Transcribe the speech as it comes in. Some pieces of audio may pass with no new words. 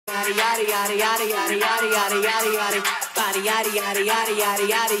yada yada yada yada yada yada yada yada yada. Body yada yada yada yada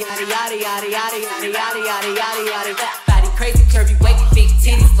yada yada yada yada yada yada yada yada yada yada. Body crazy, curvy, wavy, big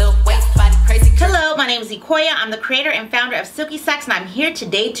titties, little waist, body crazy. Hello, my name is Ikoya. I'm the creator and founder of Silky Sacks, and I'm here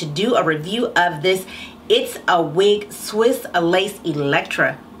today to do a review of this It's a Wig Swiss Lace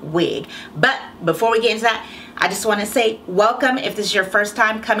Electra wig. But before we get into that, I just want to say welcome. If this is your first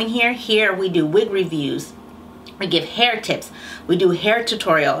time coming here, we do wig reviews, we give hair tips, we do hair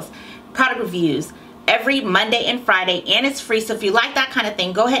tutorials, product reviews every Monday and Friday, and it's free. So if you like that kind of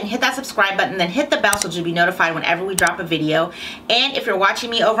thing, go ahead and hit that subscribe button, then hit the bell so you'll be notified whenever we drop a video. And if you're watching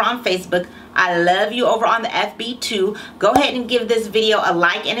me over on Facebook, I love you over on the FB too. Go ahead and give this video a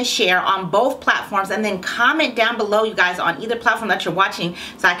like and a share on both platforms, and then comment down below, you guys, on either platform that you're watching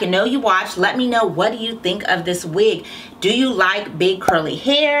so I can know you watch. Let me know, what do you think of this wig? Do you like big curly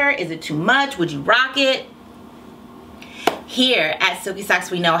hair? Is it too much? Would you rock it? Here at Silky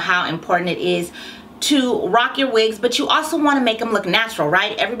Sacks, we know how important it is to rock your wigs, but you also want to make them look natural,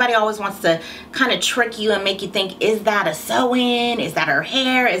 right? Everybody always wants to kind of trick you and make you think, is that a sew-in? Is that her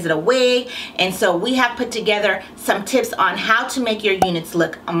hair? Is it a wig? And so we have put together some tips on how to make your units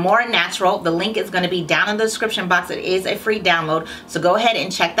look more natural. The link is going to be down in the description box. It is a free download, so go ahead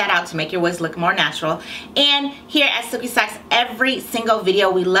and check that out to make your wigs look more natural. And here at Silky Sacks, every single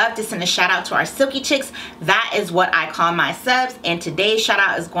video, we love to send a shout out to our Silky Chicks. That is what I call my subs, and today's shout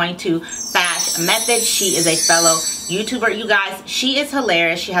out is going to Fash Method. She is a fellow YouTuber, you guys. She is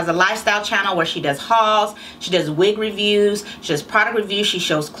hilarious. She has a lifestyle channel where she does hauls, she does wig reviews, she does product reviews, she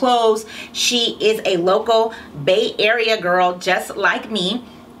shows clothes. She is a local Bay Area girl just like me.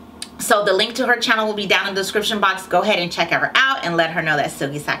 So the link to her channel will be down in the description box. Go ahead and check her out and let her know that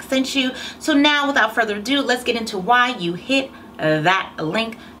Silky Sacks sent you. So now, without further ado, let's get into why you hit that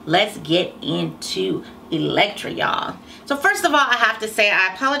link. Let's get into Electra, y'all. So first of all, I have to say,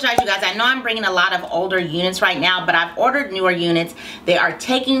 I apologize, you guys. I know I'm bringing a lot of older units right now, but I've ordered newer units. They are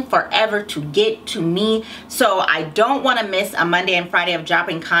taking forever to get to me, so I don't want to miss a Monday and Friday of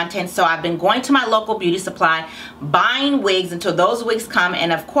dropping content. So I've been going to my local beauty supply, buying wigs until those wigs come.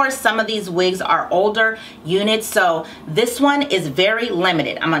 And of course, some of these wigs are older units, so this one is very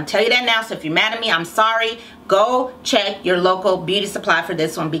limited. I'm going to tell you that now, so if you're mad at me, I'm sorry. Go check your local beauty supply for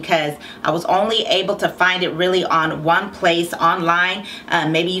this one, because I was only able to find it really on one place online.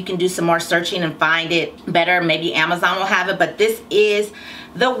 Maybe you can do some more searching and find it better. Maybe Amazon will have it, but this is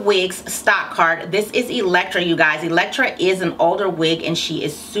the wig's stock card. This is Electra, you guys. Electra is an older wig, and she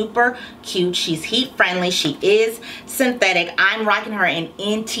is super cute. She's heat friendly. She is synthetic. I'm rocking her in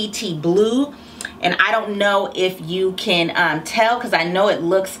NTT Blue. And I don't know if you can tell, because I know it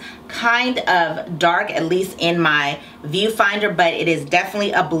looks kind of dark, at least in my viewfinder, but it is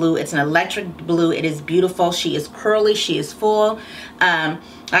definitely a blue. It's an electric blue. It is beautiful. She is curly. She is full. Like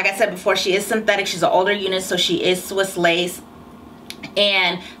I said before, she is synthetic. She's an older unit, so she is Swiss lace.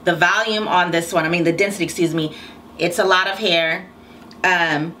 And the volume on this one, I mean the density, excuse me, it's a lot of hair.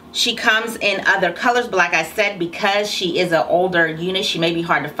 She comes in other colors, but like I said, because she is an older unit, she may be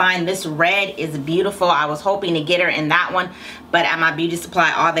hard to find. This red is beautiful. I was hoping to get her in that one, but at my beauty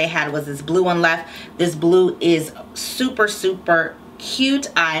supply, all they had was this blue one left. This blue is super, super cute.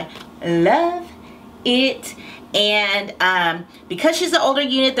 I love it. And because she's an older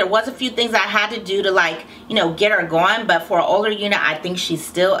unit, there was a few things I had to do to, like, you know, get her going. But for an older unit, I think she's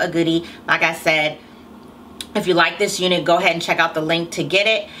still a goodie. Like I said, if you like this unit, go ahead and check out the link to get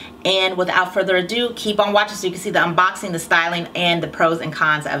it. And without further ado, keep on watching so you can see the unboxing, the styling, and the pros and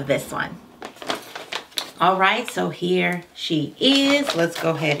cons of this one. All right, so here she is. Let's go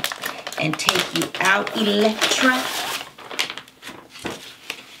ahead and take you out, Electra.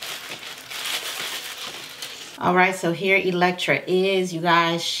 All right, so here Electra is, you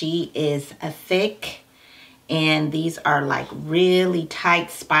guys. She is a thick, and these are like really tight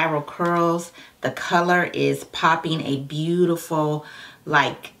spiral curls. The color is popping, a beautiful,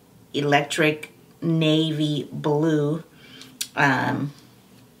 like, electric navy blue. And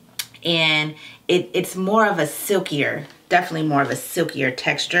it's more of a silkier, definitely more of a silkier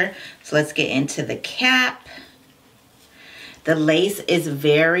texture. So let's get into the cap. The lace is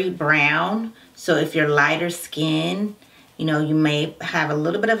very brown. So if you're lighter skin, you know, you may have a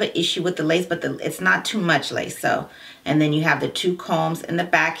little bit of an issue with the lace, but it's not too much lace. So, and then you have the two combs in the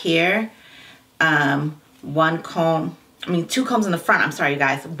back here. One comb, I mean, two combs in the front, I'm sorry, you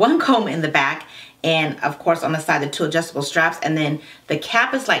guys. One comb in the back, and of course on the side, the two adjustable straps. And then the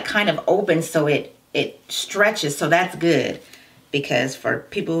cap is like kind of open, so it stretches. So that's good, because for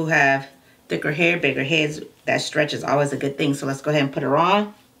people who have thicker hair, bigger heads, that stretch is always a good thing. So let's go ahead and put her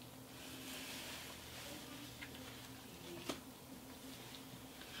on.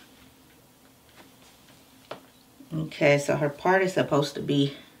 Okay, so her part is supposed to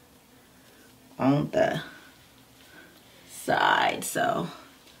be on the side. So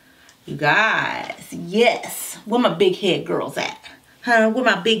you guys, yes, where my big hair girls at? Huh? Where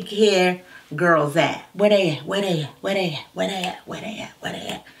my big hair girls at? Where they at? Where they at? Where they at? Where they at? Where they at? Where they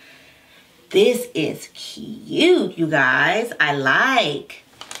at? This is cute, you guys. I like.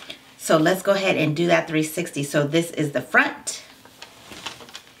 So let's go ahead and do that 360. So this is the front.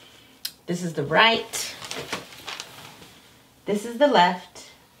 This is the right. This is the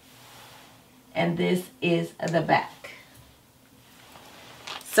left. And this is the back.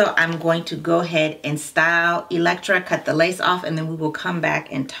 So I'm going to go ahead and style Electra, cut the lace off, and then we will come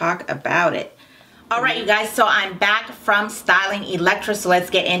back and talk about it. All right, you guys, so I'm back from styling Electra, so let's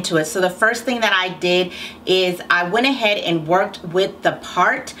get into it. So the first thing that I did is I went ahead and worked with the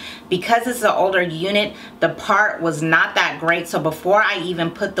part. Because it's an older unit, the part was not that great. So before I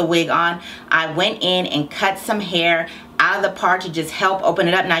even put the wig on, I went in and cut some hair out of the part to just help open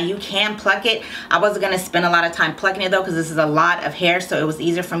it up. Now you can pluck it. I wasn't gonna spend a lot of time plucking it though, because this is a lot of hair, so it was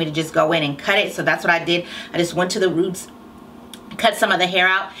easier for me to just go in and cut it. So that's what I did. I just went to the roots, cut some of the hair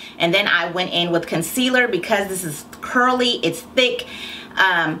out, and then I went in with concealer. Because this is curly, it's thick,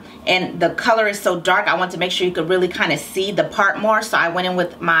 and the color is so dark, I want to make sure you could really kind of see the part more. So I went in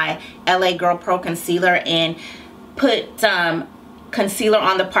with my LA Girl Pro concealer and put some concealer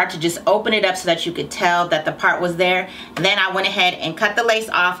on the part to just open it up so that you could tell that the part was there. And then I went ahead and cut the lace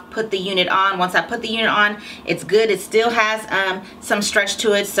off, put the unit on. Once I put the unit on, it's good. It still has some stretch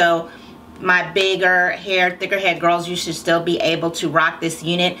to it, so my bigger hair, thicker head girls, you should still be able to rock this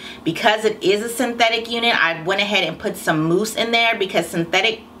unit. Because it is a synthetic unit, I went ahead and put some mousse in there, because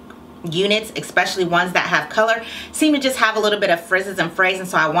synthetic units, especially ones that have color, seem to just have a little bit of frizzes and frays, and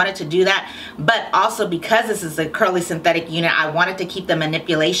so I wanted to do that. But also, because this is a curly synthetic unit, I wanted to keep the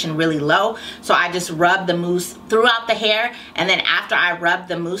manipulation really low, so I just rubbed the mousse throughout the hair. And then after I rubbed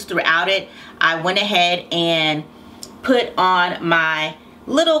the mousse throughout it, I went ahead and put on my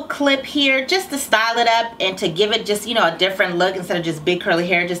little clip here just to style it up and to give it just, you know, a different look instead of just big curly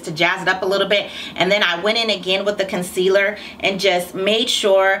hair, just to jazz it up a little bit. And then I went in again with the concealer and just made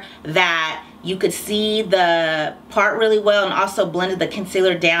sure that you could see the part really well, and also blended the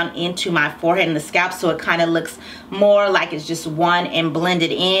concealer down into my forehead and the scalp, so it kind of looks more like it's just one and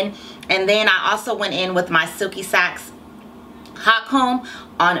blended in. And then I also went in with my Silky Sax hot comb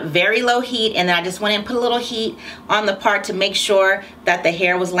on very low heat, and then I just went in and put a little heat on the part to make sure that the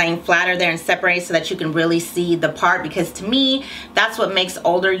hair was laying flatter there and separated, so that you can really see the part. Because to me, that's what makes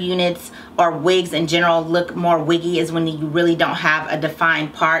older units or wigs in general look more wiggy, is when you really don't have a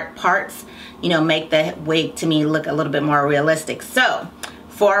defined parts, you know, make the wig to me look a little bit more realistic. So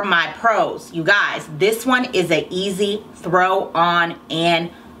for my pros, you guys, this one is an easy throw on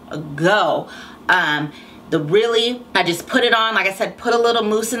and go. I just put it on, like I said, put a little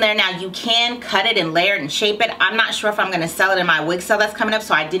mousse in there. Now you can cut it and layer it and shape it. I'm not sure if I'm going to sell it in my wig sale that's coming up,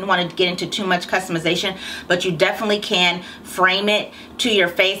 so I didn't want to get into too much customization, but you definitely can frame it to your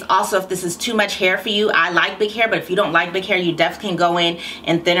face. Also, if this is too much hair for you, I like big hair, but if you don't like big hair, you definitely can go in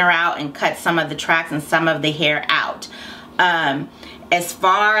and thin her out and cut some of the tracks and some of the hair out. As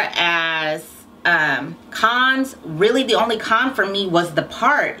far as cons, really the only con for me was the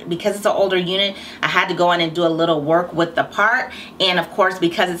part. Because it's an older unit, I had to go in and do a little work with the part, and of course,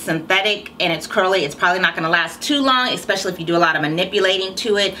 because it's synthetic and it's curly, it's probably not going to last too long, especially if you do a lot of manipulating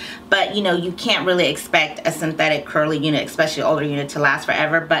to it. But you know, you can't really expect a synthetic curly unit, especially older unit, to last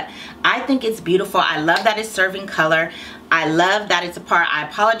forever. But I think it's beautiful. I love that it's serving color. I love that it's a part. I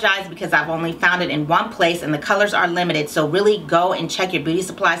apologize because I've only found it in one place and the colors are limited. So really go and check your beauty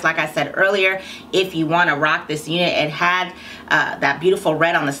supplies, like I said earlier, if you want to rock this unit. It had that beautiful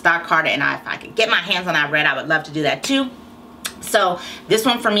red on the stock card, and if I could get my hands on that red, I would love to do that too. So this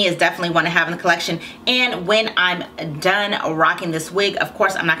one for me is definitely one to have in the collection. And when I'm done rocking this wig, of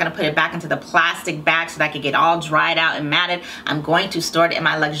course, I'm not going to put it back into the plastic bag so that I could get all dried out and matted. I'm going to store it in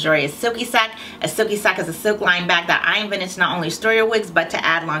my luxurious Silky Sack. A Silky Sack is a silk line bag that I invented to not only store your wigs, but to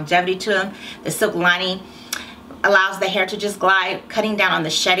add longevity to them. The silk lining allows the hair to just glide, cutting down on the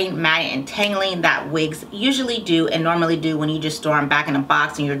shedding, matting, and tangling that wigs usually do and normally do when you just store them back in a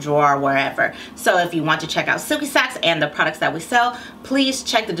box in your drawer or wherever. So if you want to check out Silky Sacks and the products that we sell, please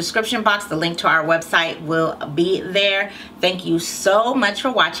check the description box. The link to our website will be there. Thank you so much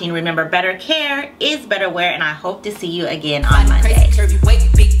for watching. Remember, better care is better wear, and I hope to see you again on Monday.